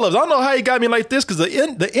got all of it. I don't know how he got me like this because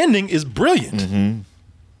the ending is brilliant. Mm-hmm.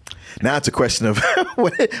 Now it's a question of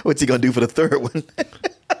what's he going to do for the third one?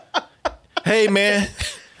 Hey, man,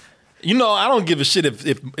 you know, I don't give a shit if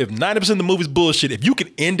 90% of the movie's bullshit. If you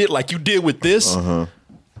can end it like you did with this, I'm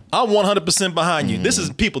 100% behind you. This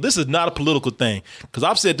is not a political thing because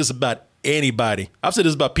I've said this about anybody. I've said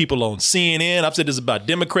this about people on CNN. I've said this about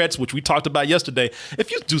Democrats, which we talked about yesterday.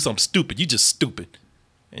 If you do something stupid, you're just stupid.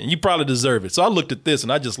 And you probably deserve it. So I looked at this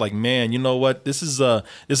and I just like, man, you know what? This is not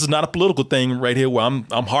a political thing right here where I'm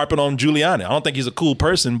harping on Giuliani. I don't think he's a cool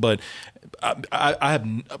person, but I've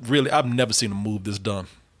never seen a move this dumb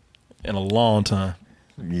in a long time.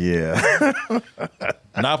 Yeah.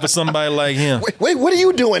 Not for somebody like him. Wait, what are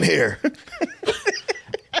you doing here?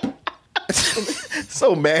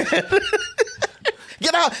 So mad.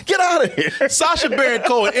 Get out of here. Sacha Baron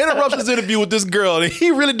Cohen interrupts his interview with this girl, and he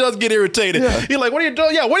really does get irritated. Yeah. He's like, what are you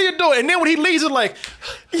doing? Yeah, what are you doing? And then when he leaves, it's like,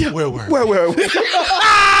 where were we?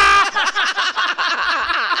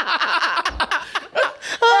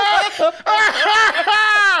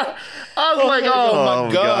 I was like, oh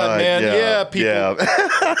my God, man. Yeah, people.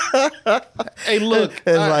 Yeah. Hey, look.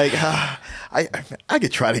 And I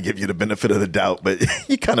could try to give you the benefit of the doubt, but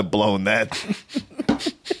you kind of blown that.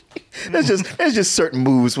 There's just certain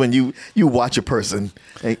moves when you watch a person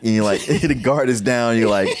and you're like, the guard is down. You're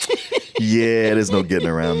like, yeah, there's no getting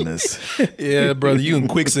around this. Yeah, brother, you in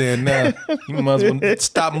quicksand now. You must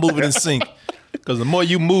stop moving in sync because the more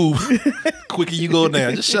you move, quicker you go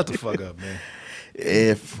down. Just shut the fuck up, man.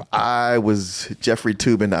 If I was Jeffrey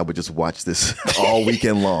Toobin, I would just watch this all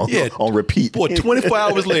weekend long on repeat. Boy, 24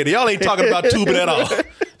 hours later, y'all ain't talking about Toobin at all.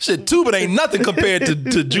 Shit, Toobin ain't nothing compared to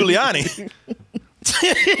Giuliani.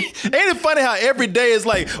 Ain't it funny how every day is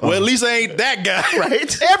like, well, at least I ain't that guy.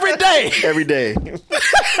 Right? Every day.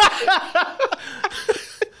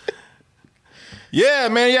 Yeah,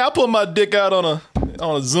 man. Yeah, I put my dick out on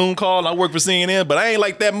a Zoom call and I work for CNN, but I ain't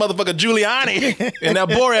like that motherfucker Giuliani in that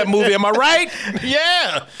Borat movie. Am I right?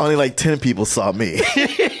 Yeah. Only like 10 people saw me.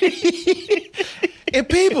 And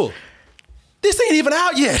people, this ain't even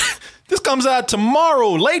out yet. This comes out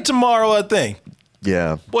tomorrow, late tomorrow, I think.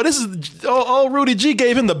 Yeah. Boy, this is old Rudy G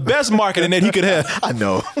gave him the best marketing that he could have. I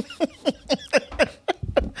know.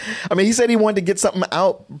 I mean, he said he wanted to get something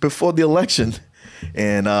out before the election.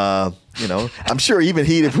 And you know, I'm sure even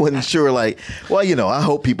he wasn't sure. Like, well, you know, I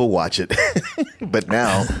hope people watch it. But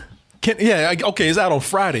now, okay, it's out on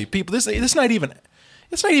Friday. People, this not even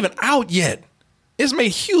out yet. It's made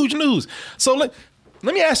huge news. So let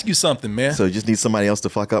me ask you something, man. So you just need somebody else to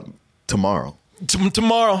fuck up tomorrow.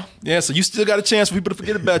 Tomorrow, yeah. So you still got a chance for people to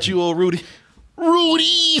forget about you, old Rudy.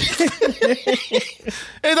 Rudy.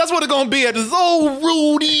 Hey, that's what it's gonna be at this. Oh,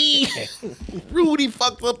 Rudy. Rudy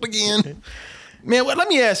fucked up again. Man, well, let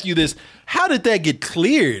me ask you this. How did that get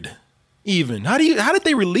cleared? Even how did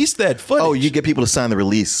they release that footage? Oh, you get people to sign the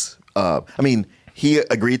release. I mean, he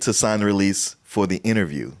agreed to sign the release for the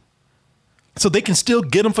interview. So they can still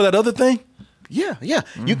get him for that other thing? Yeah.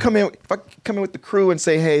 You come in, if I come in with the crew and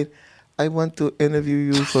say, hey, I want to interview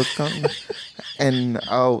you for something, and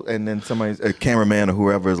then somebody, a cameraman or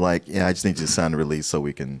whoever is like, yeah, I just need you to sign the release so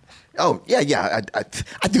we can. Oh yeah,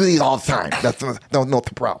 I do these all the time. That's not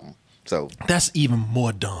the problem. So that's even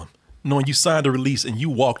more dumb. Knowing you signed a release and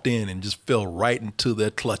you walked in and just fell right into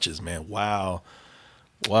their clutches, man. Wow,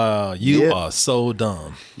 you are so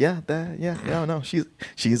dumb. Yeah, no, she's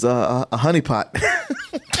a honeypot.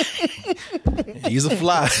 He's a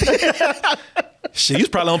fly. Shit, he's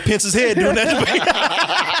probably on Pence's head doing that.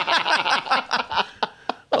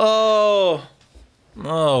 Oh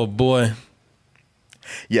boy.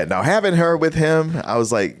 Yeah, now having her with him, I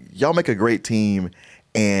was like, y'all make a great team,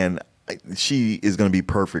 and she is going to be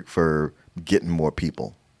perfect for getting more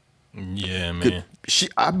people. Yeah, man.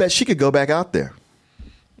 I bet she could go back out there.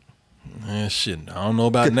 Yeah, shit, I don't know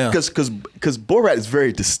about now. Because Borat is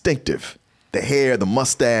very distinctive. The hair, the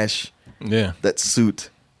mustache, that suit.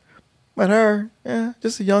 But her,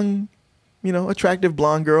 just a young, attractive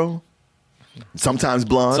blonde girl. Sometimes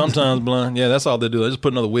blonde. Yeah, that's all they do. They just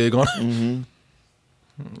put another wig on. Mm-hmm.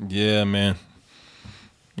 Yeah, man.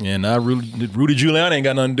 Yeah, now Rudy Giuliani ain't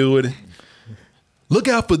got nothing to do with it. Look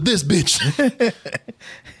out for this bitch.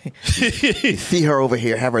 See her over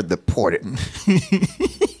here, have her deported.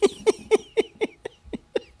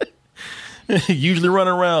 Usually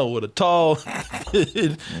running around with a tall.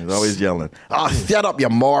 He's always yelling, "Oh, shut up, you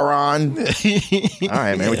moron!" All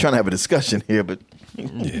right, man, we're trying to have a discussion here, but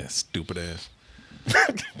yeah, stupid ass.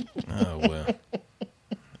 Oh well,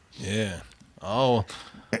 yeah. All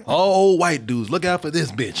old white dudes, look out for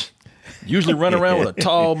this bitch. Usually running around with a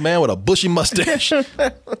tall man with a bushy mustache.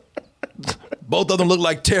 Both of them look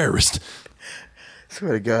like terrorists.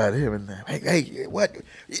 Swear to God, him and them. Hey, what?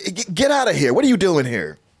 Get out of here! What are you doing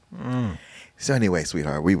here? Mm. So anyway,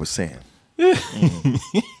 sweetheart, we were saying. He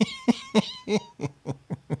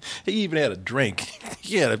even had a drink.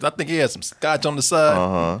 I think he had some scotch on the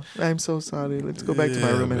side. I'm so sorry. Let's go back to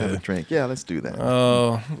my room and have a drink. Yeah, let's do that.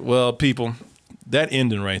 Oh, well, people, that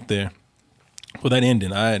ending right there. Well, that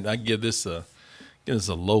ending, I give this a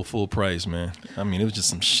low full price, man. I mean, it was just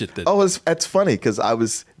some shit that. Oh, that's funny because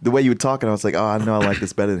the way you were talking, I was like, oh, I know I like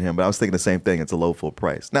this better than him, but I was thinking the same thing. It's a low full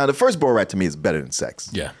price. Now, the first Borat to me is better than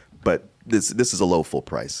Sex. Yeah, but this is a low full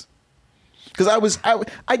price. Because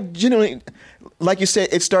I genuinely, like you said,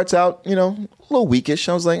 it starts out, a little weakish.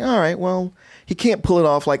 I was like, all right, well, he can't pull it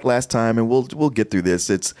off like last time, and we'll get through this.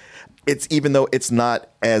 It's even though it's not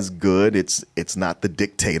as good, it's not The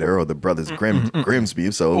Dictator or the Brothers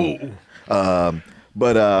Grimsby. So,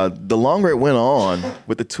 but the longer it went on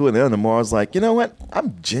with the two of them, the more I was like, you know what?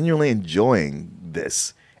 I'm genuinely enjoying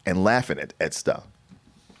this and laughing at stuff.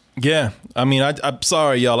 Yeah, I mean, I'm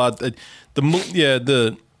sorry, y'all.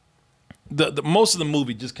 The most of the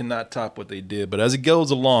movie just cannot top what they did. But as it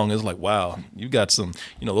goes along, it's like, wow, you got some,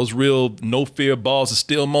 those real no fear balls of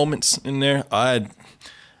steel moments in there. I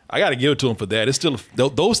got to give it to him for that. It's still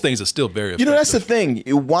those things are still very effective. That's the thing.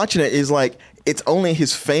 Watching it is like it's only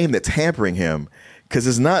his fame that's hampering him because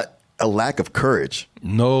it's not a lack of courage.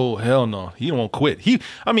 No, hell no. He won't quit. He's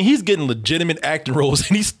getting legitimate acting roles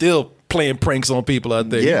and he's still playing pranks on people out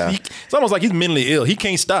there. Yeah. It's almost like he's mentally ill. He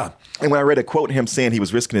can't stop. And when I read a quote of him saying he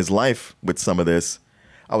was risking his life with some of this,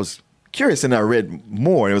 I was curious and I read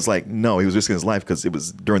more and it was like, no, he was risking his life because it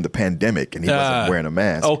was during the pandemic and he wasn't wearing a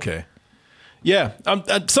mask. Okay. Yeah.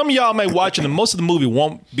 Some of y'all may watch it and most of the movie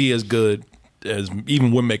won't be as good as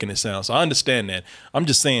even we're making it sound. So I understand that. I'm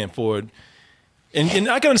just saying for it. And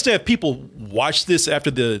I can understand if people watch this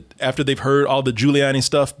after they've heard all the Giuliani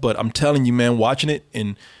stuff, but I'm telling you, man, watching it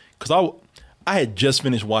and because I had just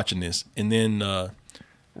finished watching this and then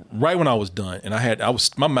right when I was done and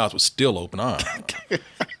my mouth was still open and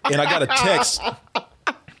I got a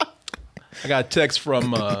text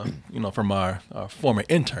from from our former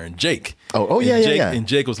intern Jake. And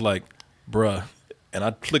Jake was like, bruh, and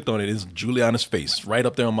I clicked on it. It's Giuliani's face right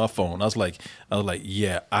up there on my phone. I was like,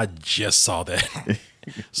 yeah, I just saw that.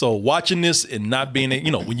 So watching this and not being,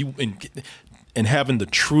 you know, when you and having the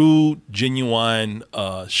true, genuine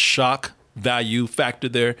shock value factor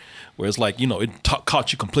there, where it's like, you know, it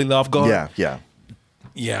caught you completely off guard.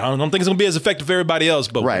 Yeah, I don't think it's gonna be as effective for everybody else,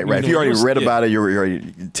 but right. If you already read about it, you're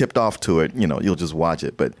already tipped off to it. You know, you'll just watch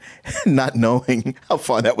it. But not knowing how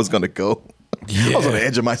far that was gonna go, I was on the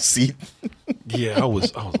edge of my seat. I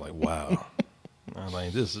was like, wow. I was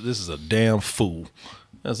like, this is a damn fool.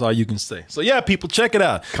 That's all you can say. So yeah, people, check it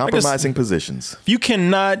out. Compromising positions.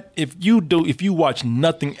 If you watch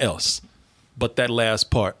nothing else but that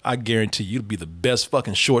last part, I guarantee you it'll be the best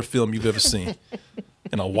fucking short film you've ever seen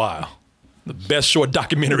in a while. The best short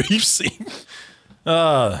documentary you've seen.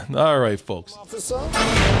 All right, folks. Got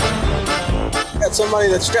somebody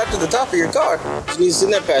that's strapped to the top of your car. She needs to sit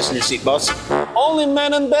in that passenger seat, boss. Only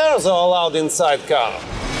men and bears are allowed inside car.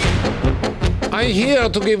 I'm here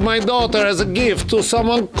to give my daughter as a gift to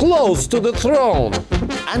someone close to the throne.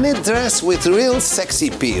 And a dress with real sexy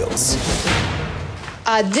peels.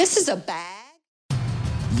 This is a bag.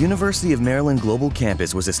 University of Maryland Global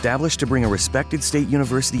Campus was established to bring a respected state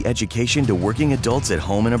university education to working adults at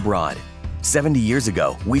home and abroad. 70 years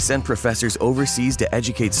ago, we sent professors overseas to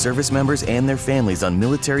educate service members and their families on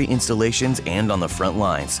military installations and on the front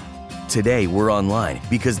lines. Today, we're online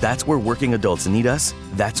because that's where working adults need us,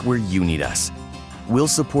 that's where you need us. We'll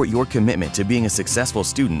support your commitment to being a successful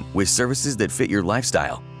student with services that fit your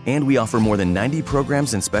lifestyle, and we offer more than 90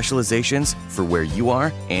 programs and specializations for where you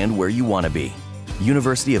are and where you want to be.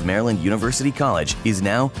 University of Maryland University College is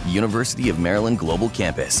now University of Maryland Global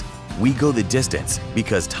Campus. We go the distance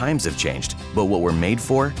because times have changed, but what we're made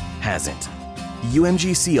for hasn't.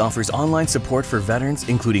 UMGC offers online support for veterans,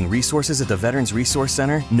 including resources at the Veterans Resource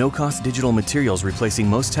Center, no-cost digital materials replacing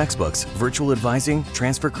most textbooks, virtual advising,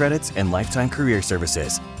 transfer credits, and lifetime career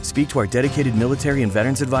services. Speak to our dedicated military and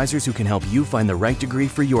veterans advisors who can help you find the right degree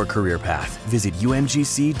for your career path. Visit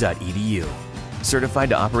umgc.edu. Certified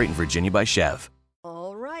to operate in Virginia by Chev.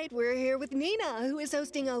 All right, we're here with Nina, who is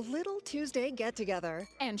hosting a little Tuesday get-together.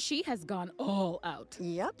 And she has gone all out.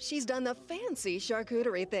 Yep, she's done the fancy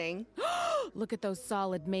charcuterie thing. Look at those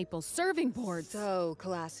solid maple serving boards. So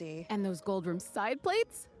classy. And those gold rim side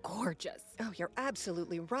plates? Gorgeous. Oh, you're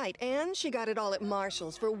absolutely right. And she got it all at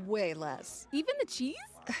Marshall's for way less. Even the cheese?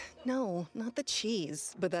 No, not the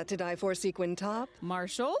cheese, but that to die for sequin top.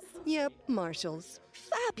 Marshall's? Yep, Marshall's.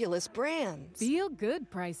 Fabulous brands. Feel good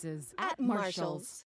prices at Marshall's.